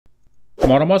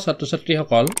মৰমৰ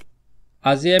ছাত্ৰ-ছাত্ৰীসকল,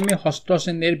 আজি আমি ষষ্ঠ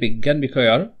শ্ৰেণীৰ বিজ্ঞান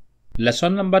বিষয়ৰ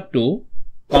lesson number 2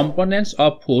 components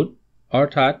of food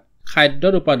অৰ্থাৎ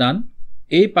খাদ্যৰ উপাদান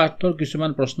এই পাঠৰ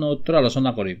কিছুমান প্ৰশ্ন উত্তৰ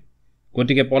আলোচনা কৰিম।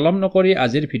 গতিকে পলম নকৰি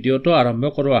আজিৰ ভিডিঅটো আৰম্ভ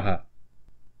কৰো আহা।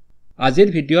 আজিৰ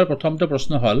ভিডিঅৰ প্ৰথমটো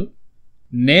প্ৰশ্ন হ'ল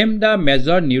name da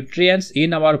major নিউট্ৰিয়েন্টস in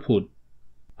hour food.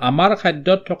 আমাৰ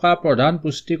খাদ্যত থকা প্ৰধান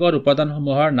পুষ্টিকৰ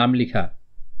উপাদানসমূহৰ নাম লিখা।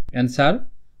 Answer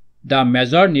The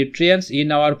major nutrients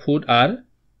in our food are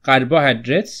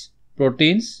carbohydrates,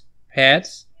 proteins,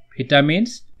 fats,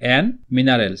 vitamins and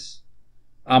minerals.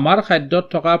 আমাৰ খাদ্যত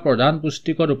থকা প্ৰধান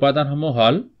পুষ্টিকৰ উপাদানসমূহ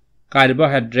হ'ল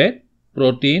কাৰ্বহাইড্ৰেট,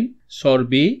 প্ৰটিন,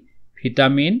 চৰ্বি,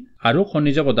 ভিটামিন আৰু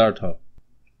খনিজ পদাৰ্থ।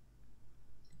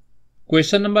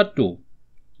 Question number 2.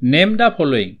 Name the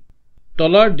following.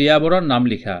 তলৰ দিয়াবোৰৰ নাম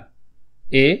লিখা।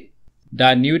 A. The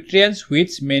nutrients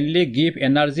which mainly give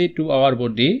energy to our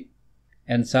body.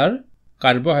 Answer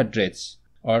carbohydrates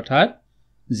অৰ্থাৎ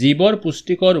যিবোৰ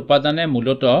পুষ্টিকৰ উপাদানে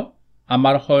মূলতঃ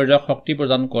আমাৰ শৰীৰক শক্তি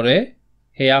প্ৰদান কৰে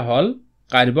সেয়া হ'ল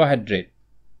carbohydrate.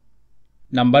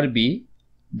 Number B.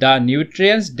 The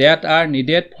nutrients that are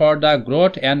needed for the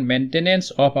growth and maintenance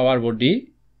of our body.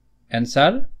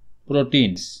 Answer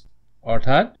proteins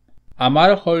অৰ্থাৎ আমাৰ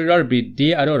শৰীৰৰ বৃদ্ধি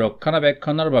আৰু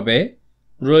ৰক্ষণাবেক্ষণৰ বাবে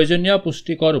প্ৰয়োজনীয়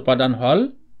পুষ্টিকৰ উপাদান হ'ল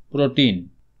protein.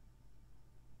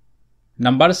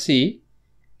 Number C.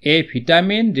 A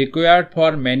vitamin required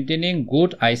for maintaining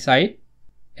good eyesight.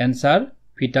 Answer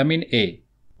vitamin A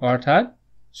অৰ্থাৎ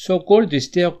চকুৰ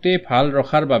দৃষ্টিশক্তি ভাল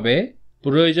ৰখাৰ বাবে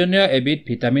প্ৰয়োজনীয় এবিধ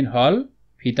ভিটামিন হ'ল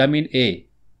vitamin A.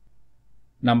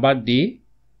 Number D.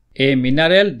 A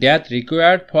mineral that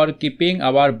required for keeping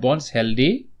our bones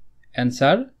healthy.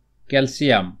 Answer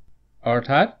calcium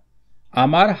অৰ্থাৎ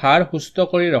আমাৰ হাড় সুস্থ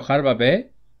কৰি ৰখাৰ বাবে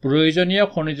প্ৰয়োজনীয়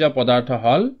খনিজ পদাৰ্থ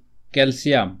হ'ল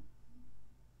calcium.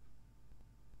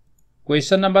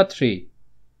 Question number 3.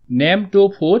 Name two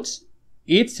foods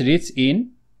each rich in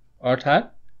অৰ্থাৎ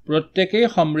প্ৰত্যেকেই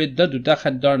সমৃদ্ধ দুটা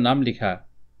খাদ্যৰ নাম লিখা।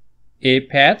 A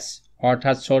fats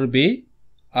অৰ্থাৎ চৰ্বি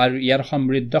আৰু ইয়াৰ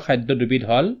সমৃদ্ধ খাদ্য দুবিধ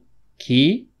হ'ল ঘি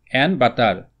and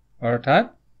butter অৰ্থাৎ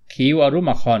ঘি আৰু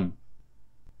মাখন।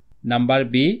 Number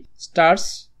B. starch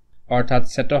অৰ্থাৎ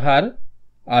শ্বেতসাৰ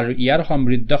আৰু ইয়াৰ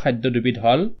সমৃদ্ধ খাদ্য দুবিধ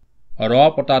হ'ল raw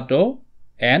potato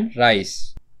and rice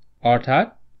অৰ্থাৎ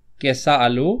কেঁচা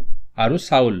আলু আৰু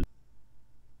চাউল।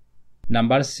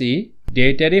 Number C.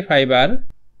 dietary fiber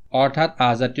অৰ্থাৎ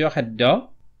আহজাতীয় খাদ্য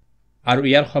আৰু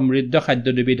ইয়াৰ সমৃদ্ধ খাদ্য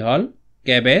দুবিধ হ'ল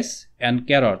কেবেজ and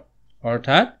carrot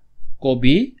অৰ্থাৎ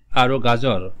কবি আৰু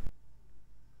গাজৰ।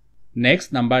 Next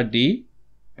number D.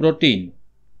 protein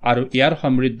আৰু ইয়াৰ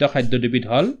সমৃদ্ধ খাদ্য দুবিধ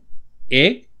হ'ল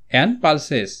egg and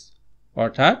pulses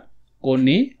অৰ্থাৎ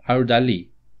কণী আৰু দালি।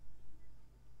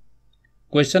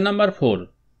 Question number 4.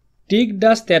 Tick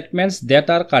the statements that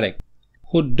are correct.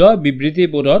 শুদ্ধ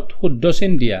বিবৃতিবোৰত শুদ্ধ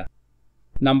চিন দিয়া।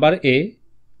 Number A.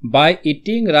 By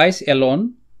eating rice alone,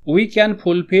 we can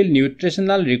fulfill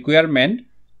nutritional requirement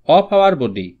of our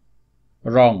body.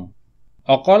 Wrong.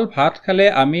 অকল ভাত খালে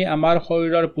আমি আমাৰ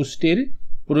শৰীৰৰ পুষ্টিৰ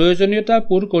প্ৰয়োজনীয়তা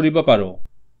পূৰ কৰিব পাৰোঁ।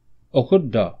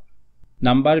 অশুদ্ধ।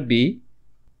 Number B.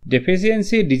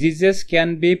 Deficiency diseases can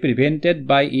be prevented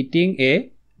by eating a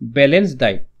balanced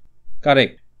diet.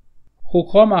 Correct.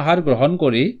 সুষম আহাৰ গ্ৰহণ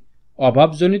কৰি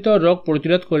অভাৱজনিত ৰোগ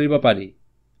প্ৰতিৰোধ কৰিব পাৰি।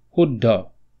 শুদ্ধ।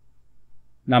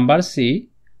 Number C.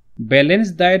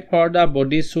 Balanced diet for the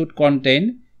body should contain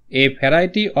a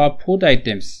variety of food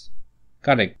items.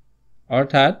 Correct.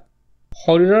 অৰ্থাৎ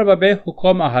শৰীৰৰ বাবে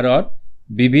সুষম আহাৰত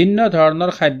বিভিন্ন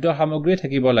ধৰণৰ খাদ্য সামগ্ৰী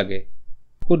থাকিব লাগে।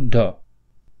 শুদ্ধ।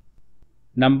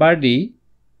 Number D.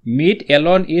 Meat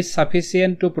alone is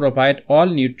sufficient to provide all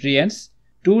nutrients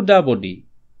to the body.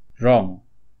 Wrong.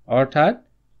 অৰ্থাৎ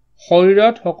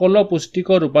শৰীৰত সকলো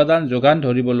পুষ্টিকৰ উপাদান যোগান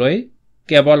ধৰিবলৈ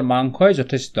কেৱল মাংসই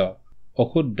যথেষ্ট।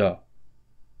 অশুদ্ধ।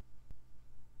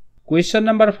 Question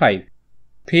number 5.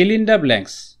 Fill in the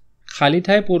blanks. খালি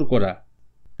ঠাই পূৰ কৰা।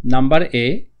 Number A.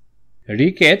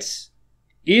 Rickets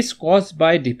is caused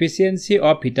by deficiency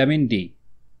of vitamin D.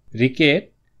 Ricket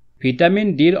vitamin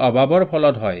ডিৰ অভাৱৰ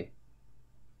ফলত হয়।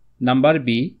 Number B.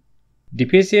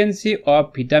 Deficiency of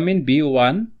vitamin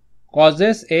B1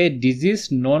 causes a disease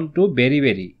known to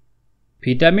beriberi.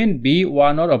 Vitamin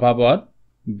B1ৰ অভাৱত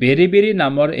beriberi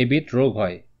নামৰ এবিধ ৰোগ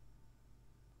হয়।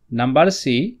 Number C.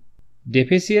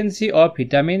 Deficiency of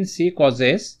vitamin C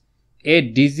causes a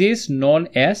disease known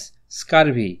as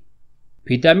scurvy.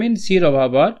 Vitamin Cৰ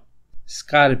অভাৱত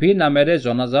স্কাৰ্ভি নামেৰে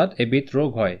জনাজাত এবিধ ৰোগ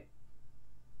হয়।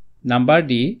 Number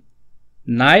D.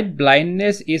 Night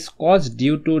blindness is caused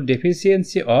due to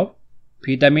deficiency of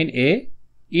vitamin A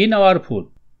in our food.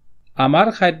 আমাৰ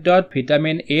খাদ্যত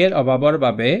ভিটামিন এৰ অভাৱৰ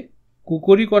বাবে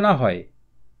কুকুৰিকণা হয়।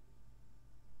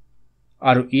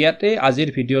 আৰু ইয়াতে আজিৰ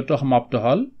ভিডিঅ'টো সমাপ্ত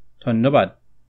হ'ল ধন্যবাদ